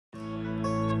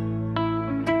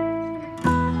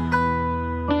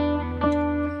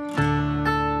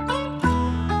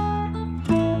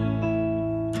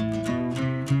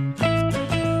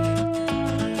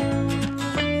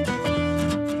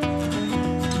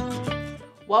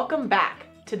Welcome back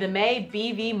to the May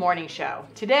BV Morning Show.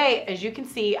 Today, as you can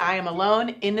see, I am alone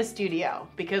in the studio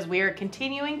because we are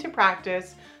continuing to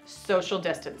practice social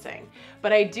distancing.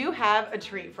 But I do have a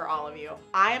treat for all of you.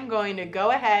 I am going to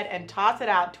go ahead and toss it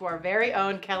out to our very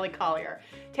own Kelly Collier.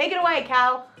 Take it away,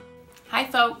 Cal. Hi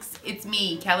folks, it's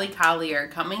me, Kelly Collier,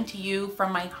 coming to you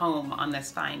from my home on this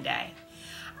fine day.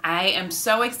 I am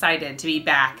so excited to be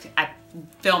back at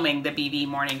filming the BV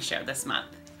Morning Show this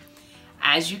month.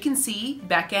 As you can see,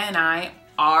 Becca and I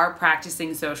are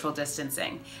practicing social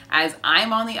distancing as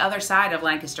I'm on the other side of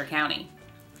Lancaster County.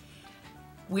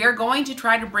 We are going to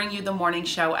try to bring you the morning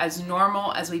show as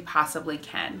normal as we possibly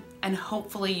can, and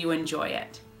hopefully you enjoy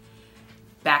it.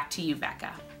 Back to you,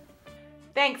 Becca.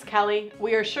 Thanks, Kelly.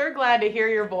 We are sure glad to hear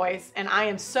your voice, and I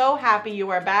am so happy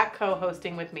you are back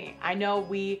co-hosting with me. I know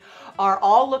we are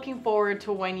all looking forward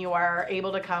to when you are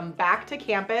able to come back to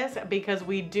campus because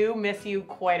we do miss you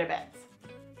quite a bit.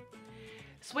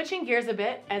 Switching gears a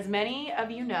bit, as many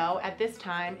of you know, at this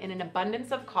time, in an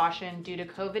abundance of caution due to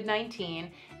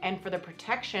COVID-19 and for the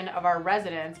protection of our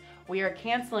residents, we are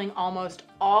canceling almost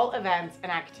all events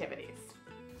and activities.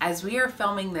 As we are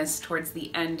filming this towards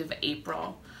the end of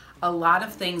April, a lot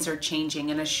of things are changing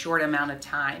in a short amount of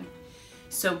time.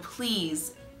 So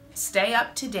please stay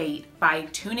up to date by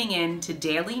tuning in to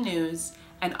daily news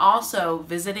and also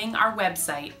visiting our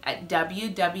website at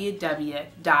www.bv.org.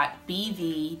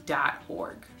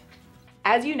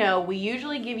 As you know, we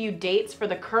usually give you dates for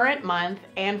the current month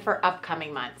and for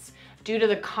upcoming months. Due to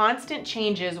the constant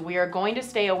changes, we are going to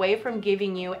stay away from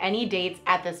giving you any dates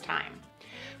at this time.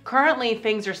 Currently,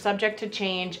 things are subject to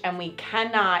change, and we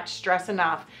cannot stress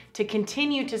enough to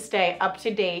continue to stay up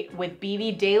to date with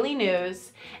BV Daily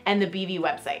News and the BV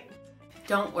website.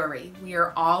 Don't worry, we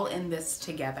are all in this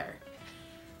together.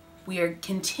 We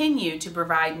continue to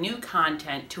provide new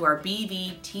content to our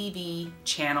BV TV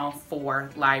Channel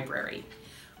 4 library.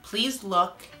 Please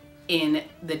look in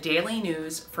the daily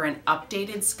news for an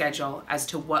updated schedule as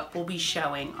to what will be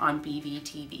showing on BV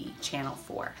TV Channel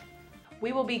 4.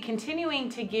 We will be continuing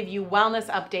to give you wellness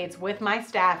updates with my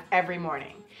staff every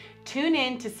morning. Tune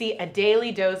in to see a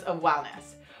daily dose of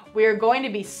wellness. We are going to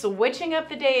be switching up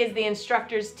the days the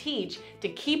instructors teach to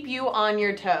keep you on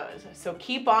your toes, so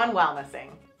keep on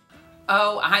wellnessing.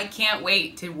 Oh, I can't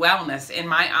wait to wellness in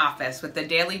my office with the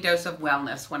Daily Dose of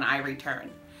Wellness when I return.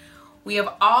 We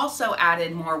have also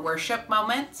added more worship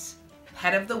moments,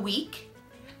 Pet of the Week,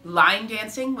 line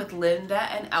dancing with Linda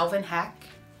and Elvin Heck,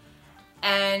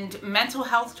 and mental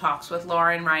health talks with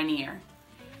Lauren Rainier.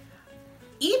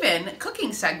 Even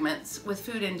cooking segments with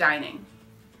Food and Dining.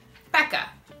 Becca,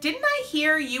 didn't I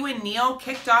hear you and Neil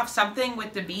kicked off something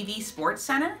with the BV Sports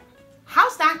Center?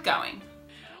 How's that going?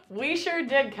 We sure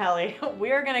did, Kelly.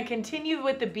 We're going to continue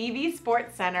with the BV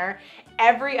Sports Center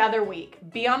every other week.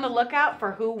 Be on the lookout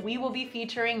for who we will be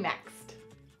featuring next.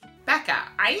 Becca,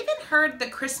 I even heard the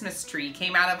Christmas tree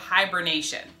came out of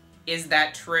hibernation. Is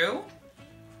that true?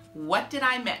 What did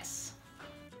I miss?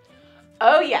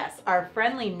 Oh yes, our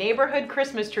friendly neighborhood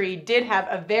Christmas tree did have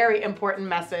a very important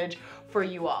message for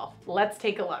you all. Let's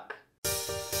take a look.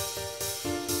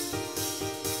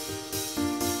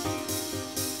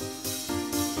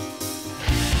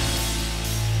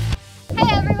 Hey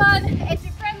everyone, it's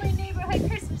your friendly neighborhood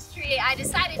Christmas tree. I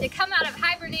decided to come out of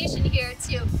hibernation here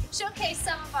to showcase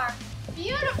some of our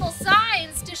beautiful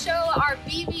signs to show our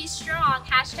BV Strong,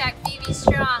 hashtag BV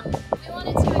Strong. We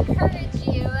wanted to encourage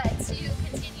you to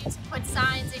continue to put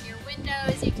signs in your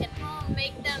windows. You can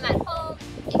make them at home.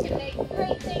 You can make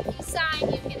great thank you sign.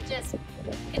 You can just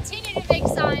continue to make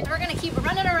signs. We're gonna keep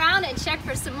running around and check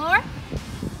for some more.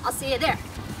 I'll see you there.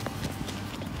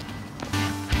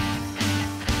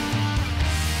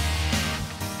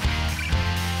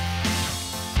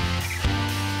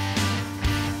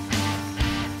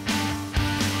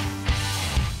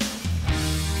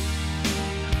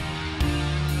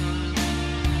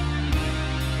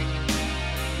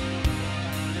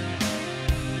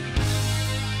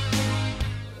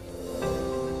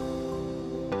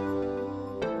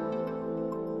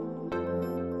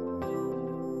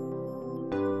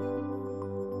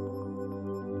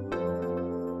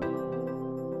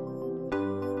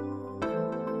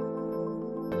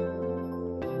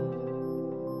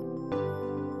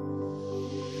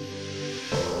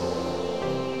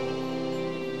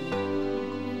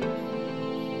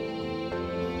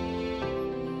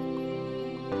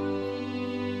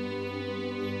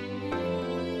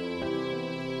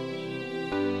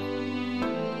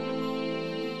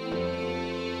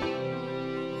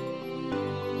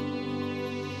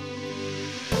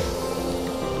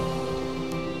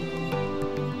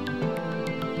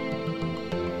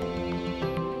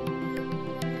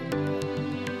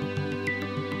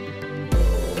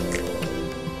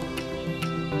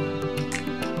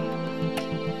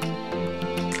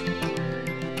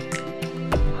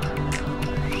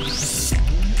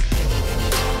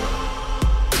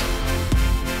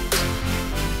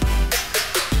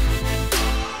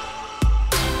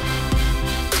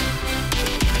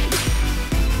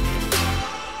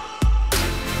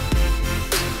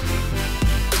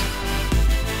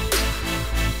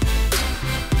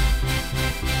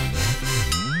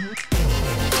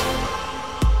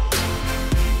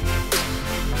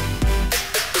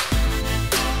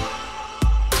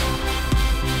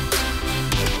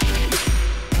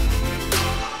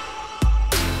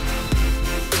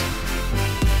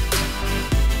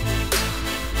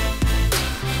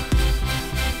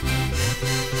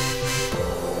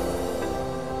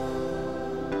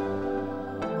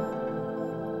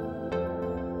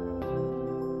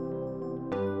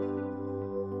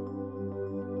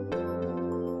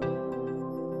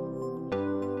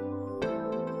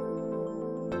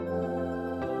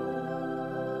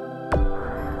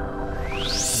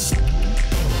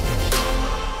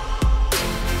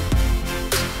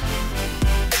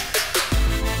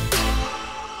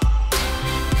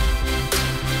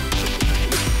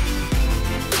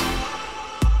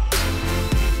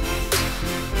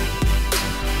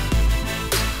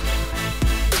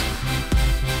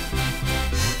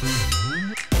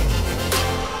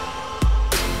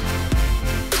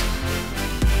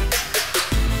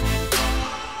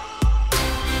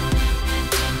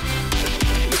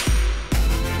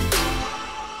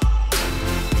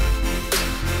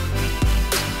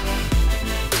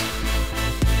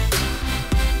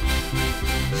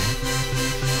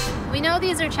 We know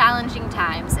these are challenging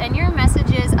times, and your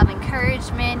messages of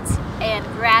encouragement and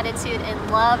gratitude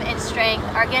and love and strength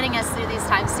are getting us through these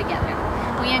times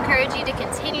together. We encourage you to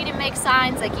continue to make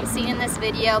signs like you've seen in this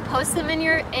video. Post them in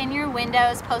your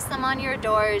windows, post them on your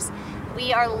doors.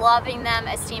 We are loving them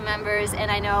as team members, and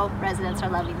I know residents are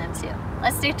loving them too.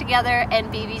 Let's stick together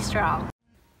and be strong.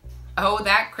 Oh,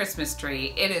 that Christmas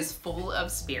tree, it is full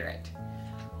of spirit.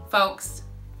 Folks,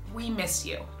 we miss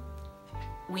you.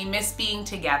 We miss being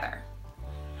together.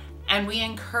 And we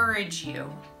encourage you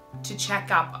to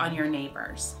check up on your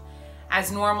neighbors.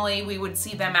 As normally we would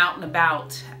see them out and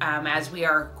about, as we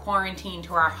are quarantined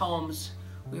to our homes,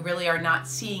 we really are not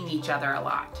seeing each other a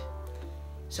lot.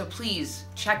 So please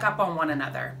check up on one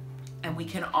another, and we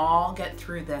can all get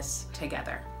through this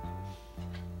together.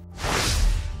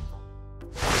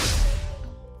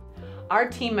 Our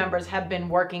team members have been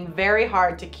working very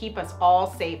hard to keep us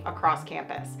all safe across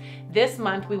campus. This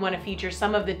month, we want to feature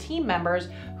some of the team members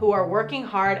who are working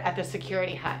hard at the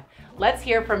security hut. Let's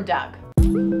hear from Doug.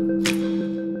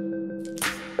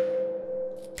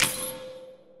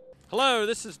 Hello,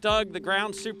 this is Doug, the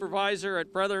ground supervisor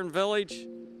at Brethren Village.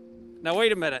 Now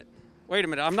wait a minute,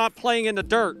 I'm not playing in the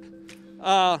dirt.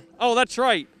 Oh, that's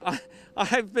right,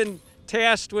 I've been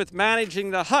tasked with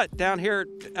managing the hut down here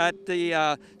at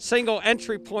the single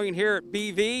entry point here at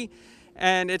BV.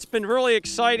 And it's been really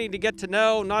exciting to get to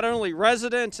know not only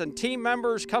residents and team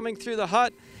members coming through the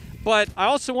hut, but I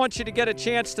also want you to get a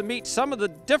chance to meet some of the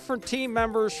different team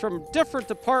members from different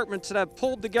departments that have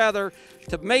pulled together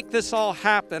to make this all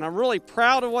happen. I'm really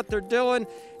proud of what they're doing,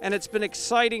 and it's been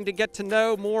exciting to get to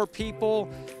know more people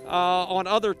on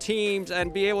other teams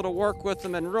and be able to work with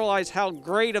them and realize how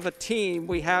great of a team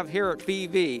we have here at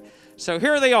BV. So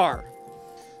here they are.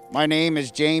 My name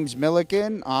is James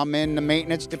Milliken. I'm in the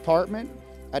maintenance department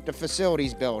at the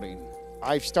facilities building.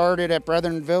 I started at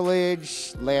Brethren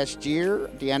Village last year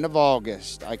at the end of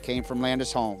August. I came from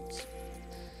Landis Homes.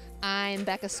 I'm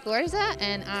Becca Scorza,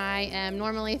 and I am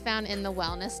normally found in the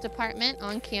wellness department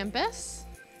on campus.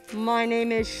 My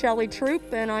name is Shelley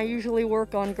Troop, and I usually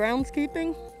work on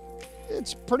groundskeeping.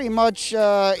 It's pretty much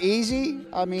easy.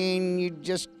 I mean, you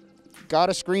just got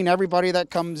to screen everybody that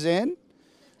comes in.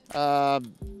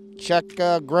 Check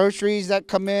groceries that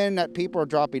come in that people are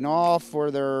dropping off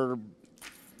for their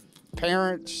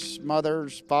parents,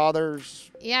 mothers,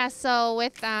 fathers. Yeah, so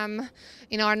with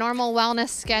our normal wellness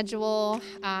schedule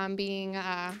being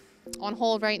on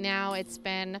hold right now, it's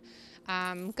been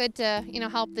good to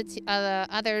help the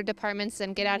other departments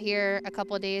and get out here a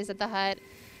couple of days at the hut.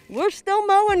 We're still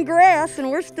mowing grass and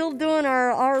we're still doing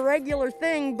our regular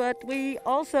thing, but we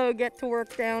also get to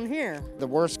work down here. The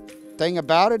worst thing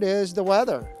about it is the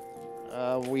weather.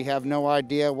 We have no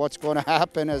idea what's going to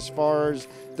happen as far as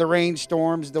the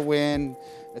rainstorms, the wind.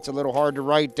 It's a little hard to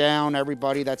write down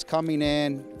everybody that's coming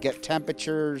in, get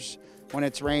temperatures when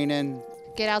it's raining.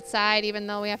 Get outside even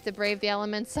though we have to brave the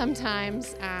elements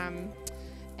sometimes.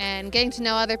 And getting to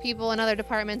know other people in other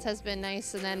departments has been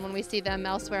nice. And then when we see them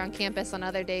elsewhere on campus on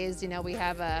other days, we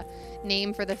have a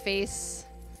name for the face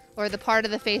or the part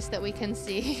of the face that we can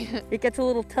see. It gets a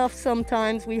little tough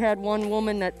sometimes. We had one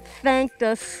woman that thanked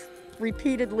us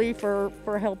repeatedly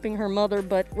for helping her mother,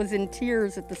 but was in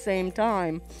tears at the same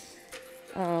time.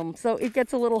 So it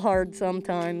gets a little hard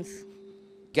sometimes.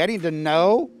 Getting to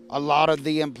know a lot of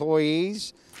the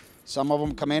employees. Some of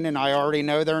them come in and I already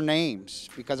know their names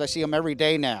because I see them every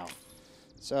day now.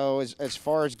 So as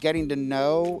far as getting to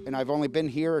know, and I've only been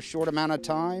here a short amount of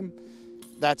time,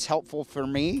 that's helpful for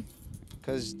me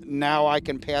because now I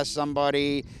can pass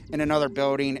somebody in another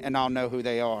building and I'll know who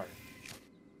they are.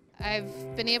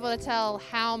 I've been able to tell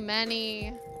how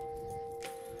many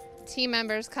team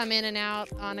members come in and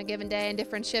out on a given day in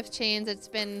different shift chains. It's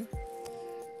been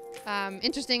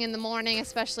interesting in the morning,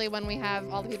 especially when we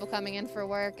have all the people coming in for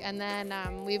work. And then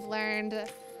we've learned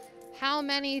how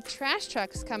many trash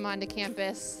trucks come onto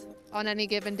campus on any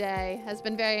given day. Has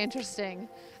been very interesting,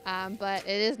 but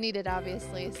it is needed,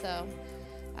 obviously. So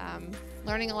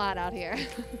learning a lot out here.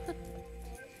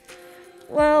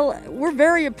 Well, we're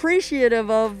very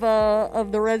appreciative of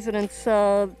the residents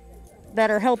that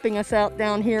are helping us out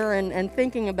down here and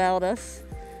thinking about us.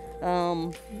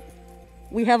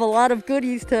 We have a lot of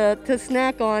goodies to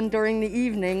snack on during the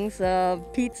evenings.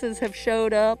 Pizzas have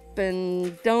showed up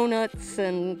and donuts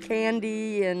and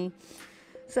candy, and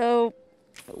so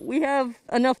we have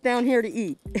enough down here to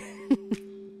eat.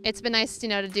 It's been nice,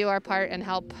 to do our part and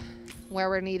help where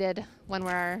we're needed when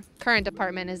our current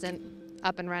department isn't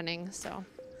up and running. So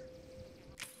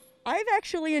I've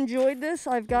actually enjoyed this.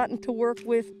 I've gotten to work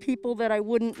with people that I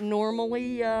wouldn't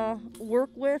normally work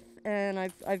with, and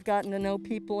I've gotten to know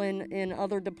people in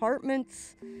other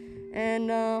departments,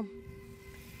 and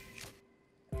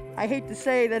I hate to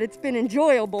say that it's been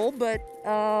enjoyable, but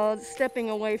stepping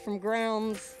away from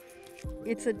grounds,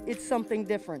 it's something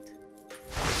different.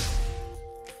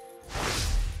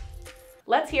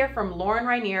 Let's hear from Lauren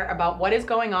Rainier about what is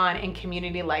going on in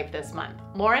community life this month.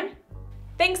 Lauren?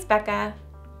 Thanks, Becca.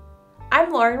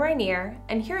 I'm Lauren Rainier,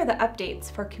 and here are the updates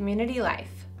for community life.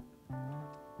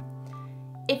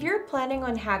 If you're planning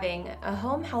on having a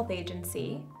home health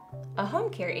agency, a home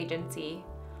care agency,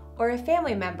 or a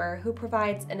family member who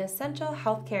provides an essential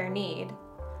healthcare need,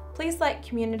 please let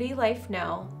Community Life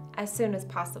know as soon as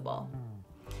possible,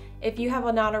 if you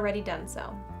have not already done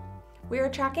so. We are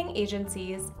tracking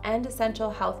agencies and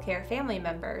essential healthcare family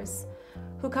members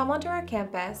who come onto our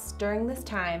campus during this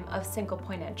time of single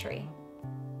point entry.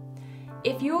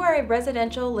 If you are a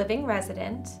residential living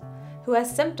resident who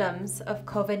has symptoms of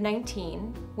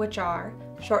COVID-19, which are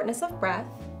shortness of breath,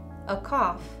 a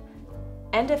cough,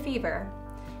 and a fever,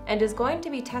 and is going to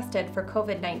be tested for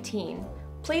COVID-19,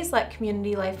 please let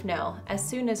Community Life know as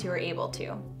soon as you are able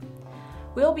to.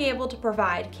 We'll be able to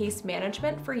provide case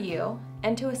management for you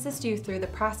and to assist you through the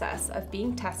process of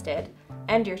being tested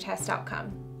and your test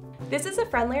outcome. This is a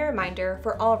friendly reminder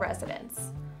for all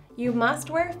residents. You must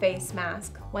wear a face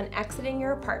mask when exiting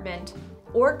your apartment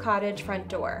or cottage front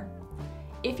door.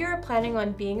 If you're planning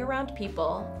on being around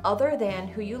people other than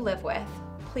who you live with,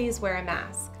 please wear a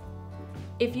mask.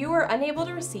 If you are unable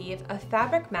to receive a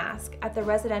fabric mask at the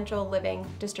residential living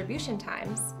distribution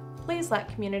times, please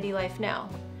let Community Life know,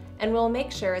 and we'll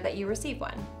make sure that you receive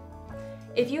one.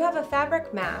 If you have a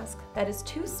fabric mask that is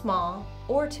too small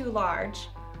or too large,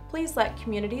 please let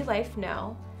Community Life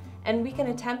know, and we can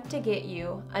attempt to get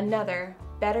you another,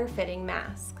 better fitting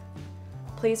mask.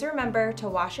 Please remember to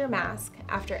wash your mask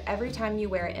after every time you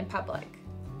wear it in public.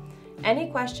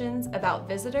 Any questions about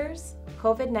visitors,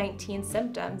 COVID-19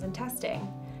 symptoms and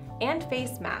testing, and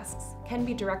face masks can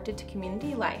be directed to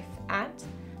Community Life at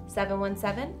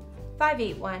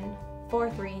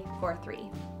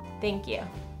 717-581-4343. Thank you.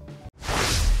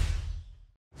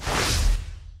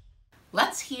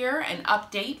 Let's hear an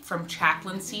update from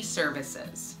Chaplaincy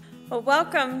Services. Well,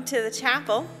 welcome to the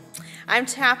chapel. I'm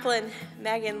Chaplain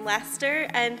Megan Lester,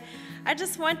 and I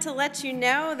just want to let you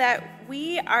know that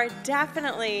we are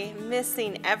definitely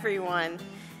missing everyone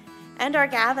and our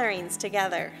gatherings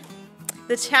together.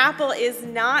 The chapel is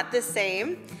not the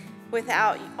same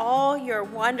without all your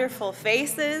wonderful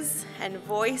faces and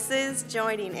voices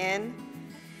joining in.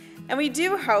 And we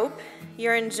do hope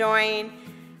you're enjoying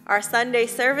our Sunday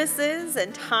services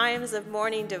and times of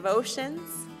morning devotions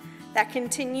that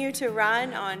continue to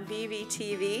run on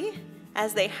BVTV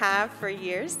as they have for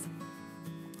years.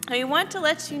 And we want to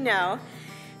let you know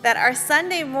that our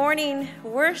Sunday morning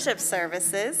worship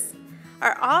services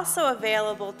are also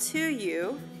available to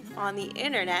you on the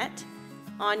internet,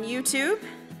 on YouTube,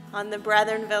 on the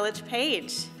Brethren Village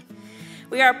page.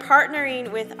 We are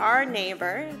partnering with our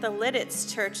neighbor, the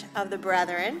Lidditz Church of the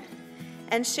Brethren,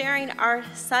 and sharing our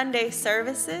Sunday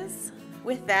services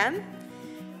with them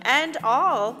and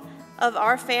all of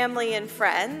our family and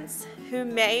friends who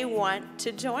may want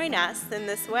to join us in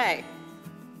this way.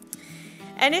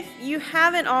 And if you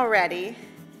haven't already,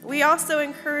 we also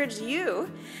encourage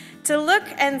you to look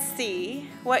and see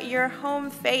what your home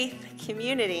faith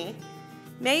community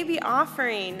may be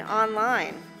offering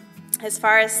online as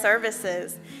far as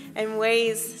services and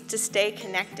ways to stay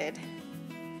connected.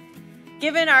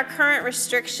 Given our current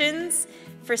restrictions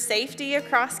for safety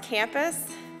across campus,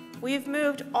 we've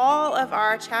moved all of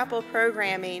our chapel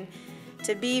programming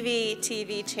to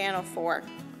BVTV Channel 4,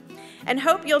 and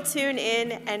hope you'll tune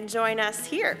in and join us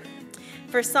here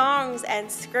for songs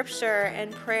and scripture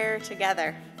and prayer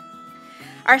together.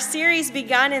 Our series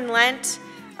begun in Lent,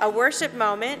 A Worship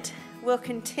Moment, will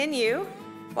continue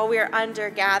while we are under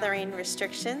gathering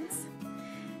restrictions.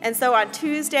 And so on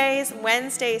Tuesdays,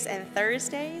 Wednesdays, and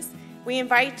Thursdays, we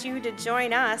invite you to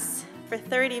join us for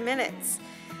 30 minutes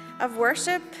of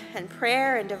worship and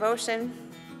prayer and devotion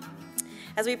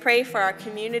as we pray for our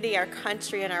community, our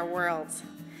country, and our world.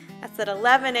 That's at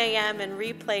 11 a.m. and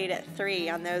replayed at 3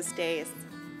 on those days.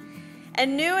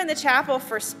 And new in the chapel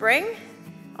for spring,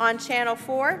 on Channel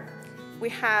 4, we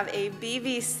have a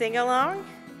BV sing-along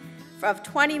of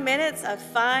 20 minutes of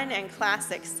fun and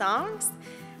classic songs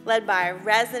led by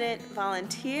resident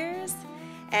volunteers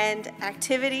and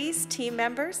activities team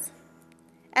members.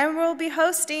 And we'll be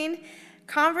hosting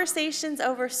conversations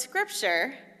over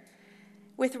scripture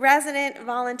with resident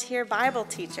volunteer Bible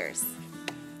teachers.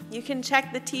 You can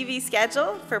check the TV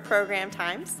schedule for program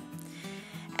times.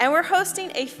 And we're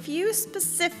hosting a few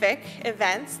specific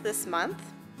events this month.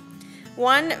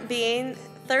 One being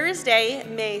Thursday,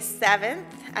 May 7th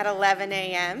at 11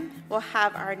 a.m. We'll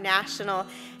have our National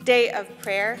Day of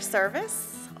Prayer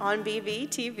service on BV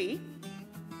TV.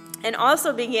 And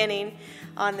also beginning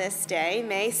on this day,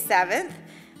 May 7th,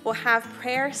 we'll have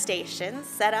prayer stations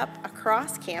set up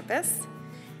across campus.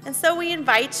 And so we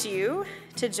invite you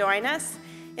to join us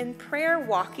in prayer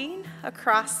walking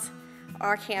across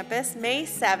our campus, May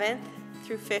 7th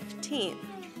through 15th.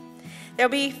 There'll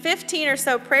be 15 or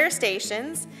so prayer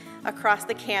stations across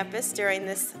the campus during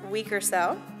this week or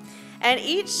so, and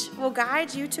each will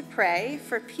guide you to pray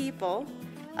for people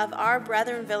of our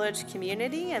Brethren Village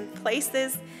community and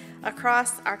places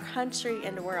across our country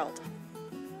and world.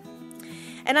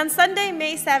 And on Sunday,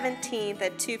 May 17th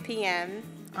at 2 p.m.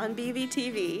 on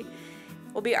BVTV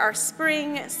will be our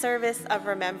spring service of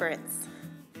remembrance.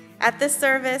 At this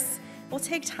service, we'll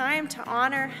take time to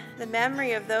honor the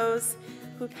memory of those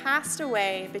who passed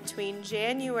away between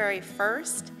January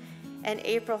 1st and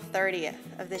April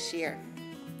 30th of this year.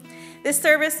 This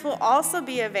service will also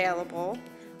be available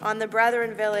on the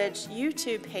Brethren Village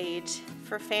YouTube page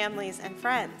for families and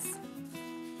friends.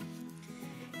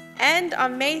 And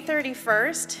on May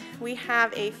 31st, we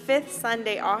have a fifth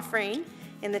Sunday offering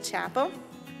in the chapel.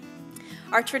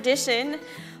 Our tradition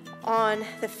on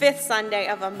the fifth Sunday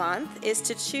of a month is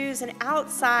to choose an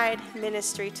outside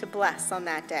ministry to bless on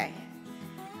that day.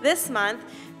 This month,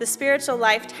 the Spiritual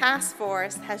Life Task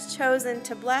Force has chosen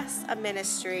to bless a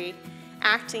ministry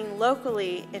acting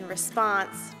locally in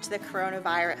response to the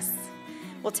coronavirus.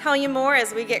 We'll tell you more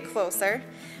as we get closer,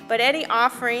 but any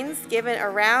offerings given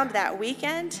around that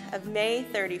weekend of May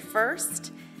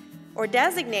 31st or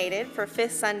designated for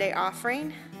Fifth Sunday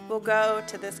offering will go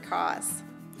to this cause.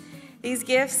 These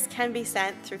gifts can be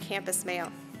sent through campus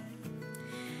mail.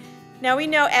 Now, we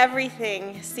know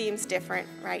everything seems different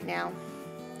right now.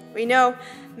 We know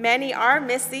many are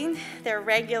missing their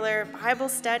regular Bible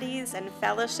studies and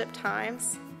fellowship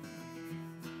times.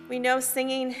 We know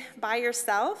singing by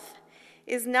yourself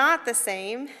is not the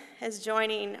same as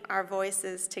joining our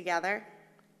voices together.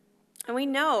 And we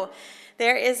know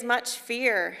there is much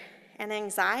fear and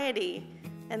anxiety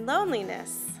and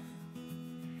loneliness.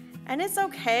 And it's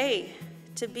okay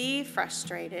to be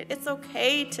frustrated. It's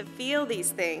okay to feel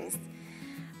these things.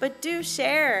 But do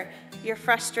share your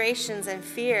frustrations and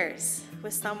fears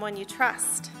with someone you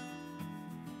trust.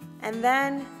 And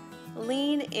then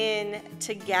lean in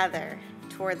together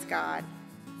towards God.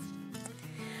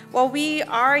 While we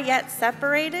are yet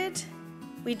separated,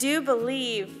 we do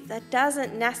believe that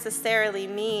doesn't necessarily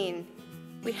mean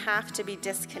we have to be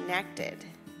disconnected.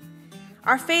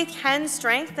 Our faith can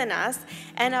strengthen us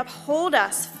and uphold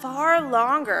us far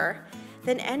longer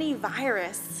than any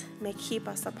virus may keep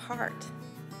us apart.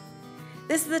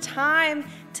 This is the time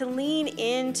to lean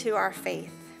into our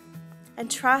faith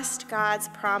and trust God's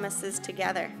promises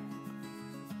together.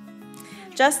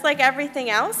 Just like everything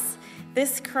else,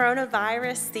 this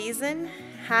coronavirus season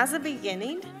has a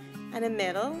beginning and a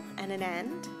middle and an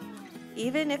end,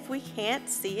 even if we can't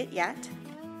see it yet.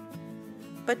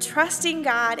 But trusting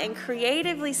God and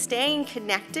creatively staying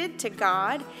connected to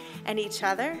God and each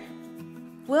other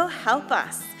will help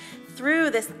us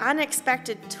through this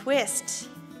unexpected twist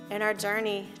in our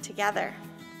journey together.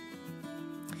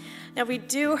 Now, we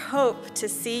do hope to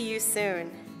see you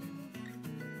soon.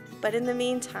 But in the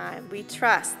meantime, we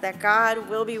trust that God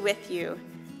will be with you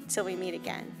till we meet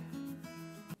again.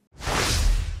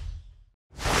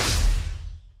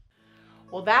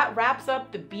 Well, that wraps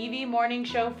up the BV Morning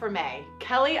Show for May.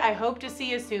 Kelly, I hope to see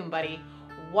you soon, buddy.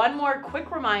 One more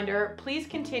quick reminder, please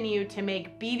continue to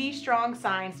make BV Strong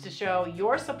signs to show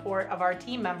your support of our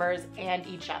team members and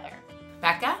each other.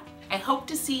 Becca, I hope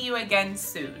to see you again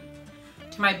soon.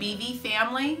 To my BV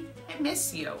family, I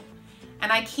miss you.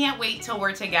 And I can't wait till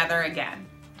we're together again.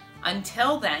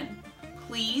 Until then,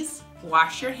 please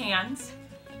wash your hands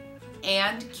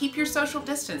and keep your social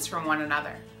distance from one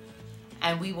another.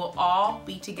 And we will all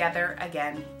be together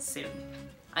again soon.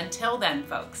 Until then,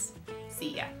 folks,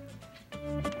 see ya.